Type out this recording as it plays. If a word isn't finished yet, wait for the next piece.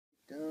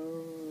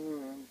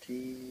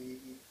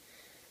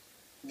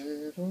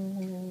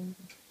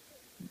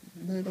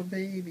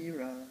baby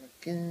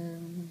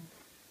rockin'.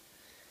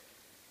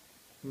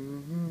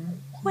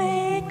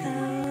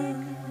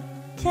 Wacom,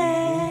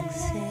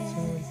 Texas.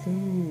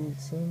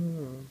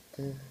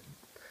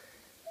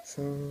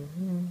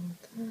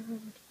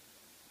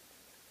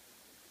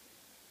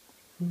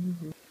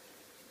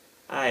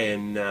 Hi,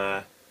 and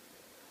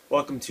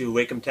welcome to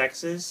Wacom,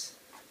 Texas,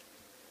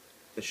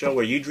 the show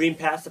where you dream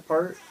paths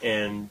apart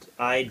and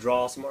I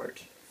draw some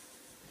art.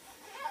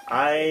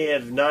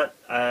 I've not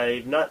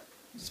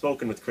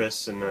spoken with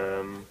Chris in I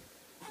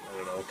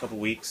don't know, a couple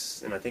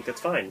weeks, and I think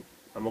that's fine.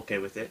 I'm okay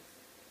with it.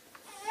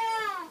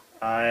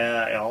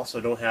 I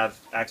also don't have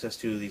access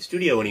to the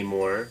studio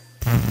anymore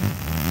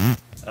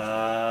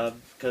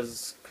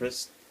because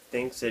Chris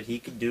thinks that he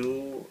could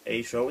do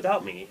a show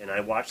without me, and I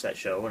watched that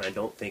show and I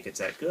don't think it's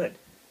that good.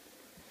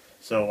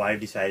 So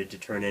I've decided to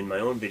turn in my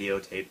own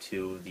videotape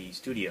to the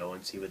studio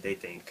and see what they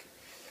think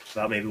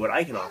about maybe what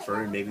I can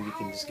offer, and maybe we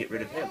can just get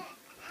rid of him.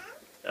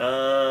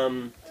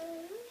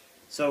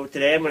 So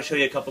today I'm going to show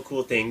you a couple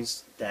cool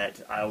things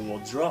that I will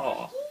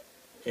draw,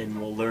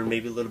 and we'll learn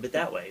maybe a little bit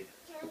that way.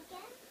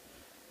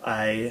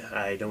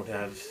 I don't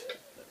have,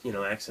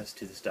 access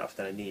to the stuff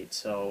that I need,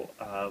 so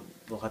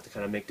we'll have to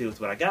kind of make do with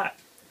what I got.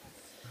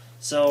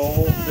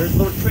 So there's a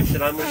little trick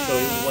that I'm going to show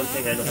you. One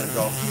thing I know how to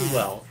draw pretty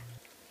well,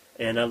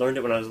 and I learned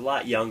it when I was a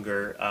lot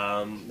younger.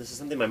 This is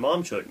something my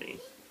mom showed me.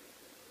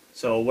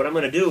 So what I'm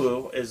going to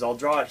do is I'll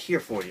draw it here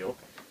for you.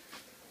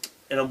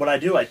 And what I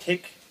do,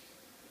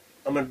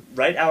 I'm going to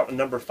write out a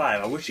number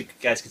 5. I wish you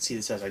guys could see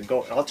this as I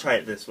go. I'll try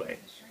it this way.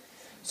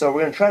 So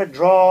we're going to try to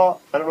draw,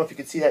 I don't know if you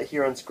can see that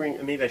here on screen.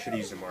 Maybe I should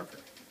use a marker.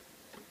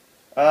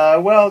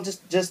 Well,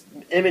 just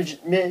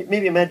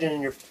maybe imagine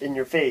in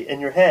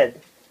your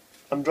head,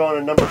 I'm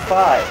drawing a number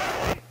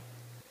 5.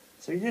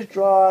 So you just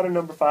draw out a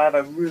number 5.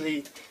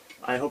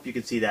 I hope you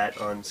can see that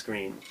on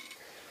screen.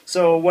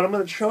 So what I'm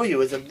going to show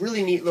you is a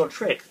really neat little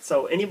trick.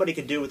 So anybody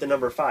could do with a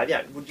number 5.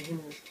 Yeah, would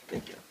you?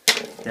 Thank you.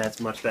 That's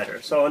much better.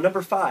 So a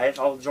number 5,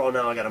 I'll draw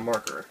now. I got a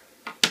marker.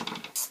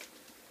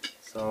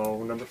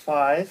 So number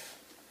 5.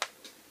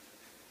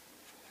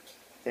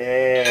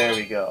 There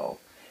we go.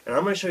 And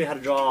I'm going to show you how to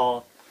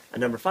draw a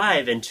number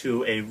 5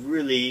 into a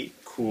really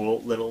cool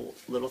little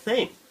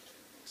thing.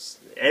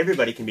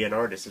 Everybody can be an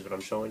artist is what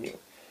I'm showing you.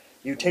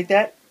 You take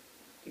that,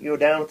 you go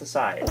down with the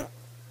side,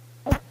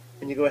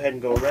 and you go ahead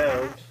and go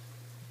around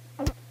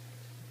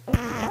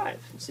 5.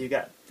 And so you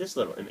got this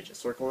little image, a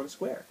circle and a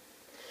square.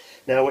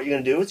 Now what you're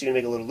going to do is you're going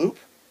to make a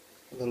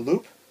little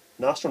loop,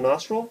 nostril,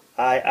 nostril,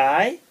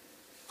 eye,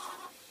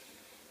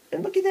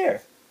 and looky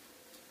there.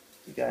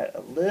 You got a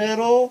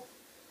little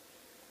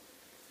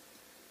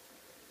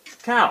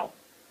cow.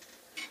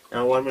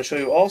 Now what I'm going to show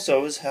you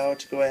also is how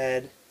to go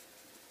ahead.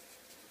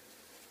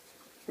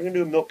 We're going to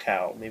do a milk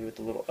cow, maybe with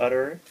a little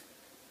udder.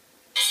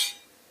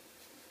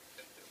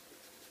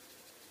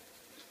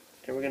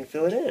 And we're going to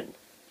fill it in.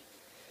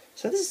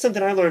 So this is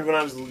something I learned when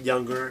I was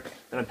younger,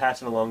 and I'm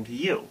passing along to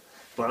you.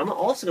 But I'm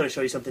also going to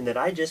show you something that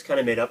I just kind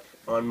of made up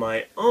on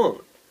my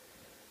own.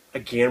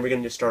 Again, we're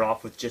going to start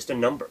off with just a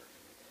number.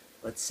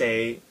 Let's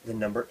say the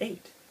number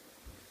 8.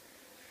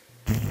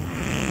 So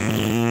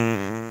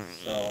I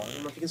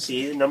don't know if you can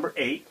see the number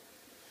 8.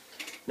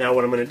 Now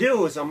what I'm going to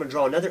do is I'm going to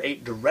draw another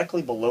 8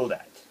 directly below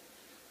that.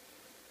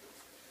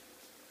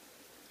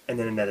 And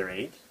then another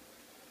 8.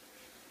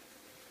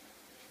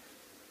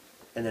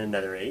 And then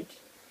another 8.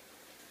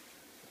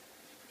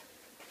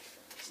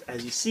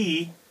 As you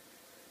see,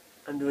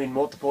 I'm doing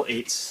multiple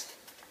 8s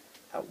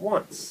at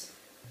once.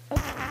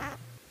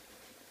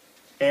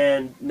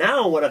 And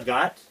now what I've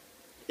got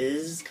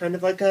is kind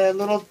of like a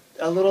little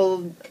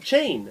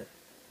chain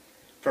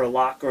for a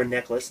lock or a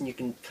necklace, and you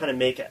can kind of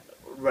make it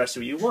the rest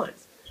of what you want.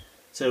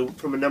 So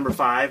from a number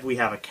 5 we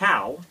have a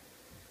cow,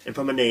 and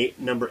from a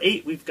number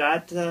 8 we've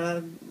got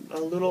a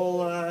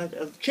little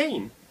a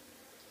chain.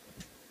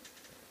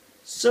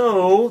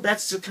 So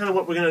that's kind of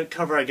what we're going to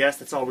cover, I guess.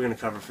 That's all we're going to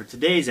cover for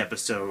today's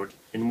episode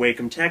in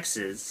Wacom,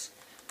 Texas,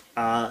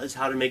 is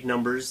how to make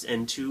numbers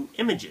into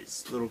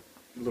images. Little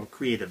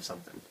creative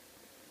something.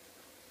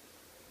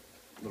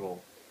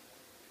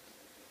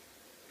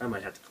 I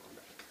might have to call him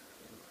back.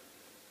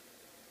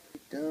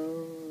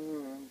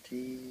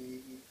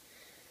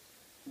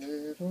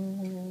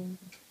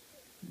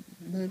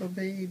 Little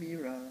baby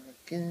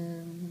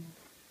rockin'.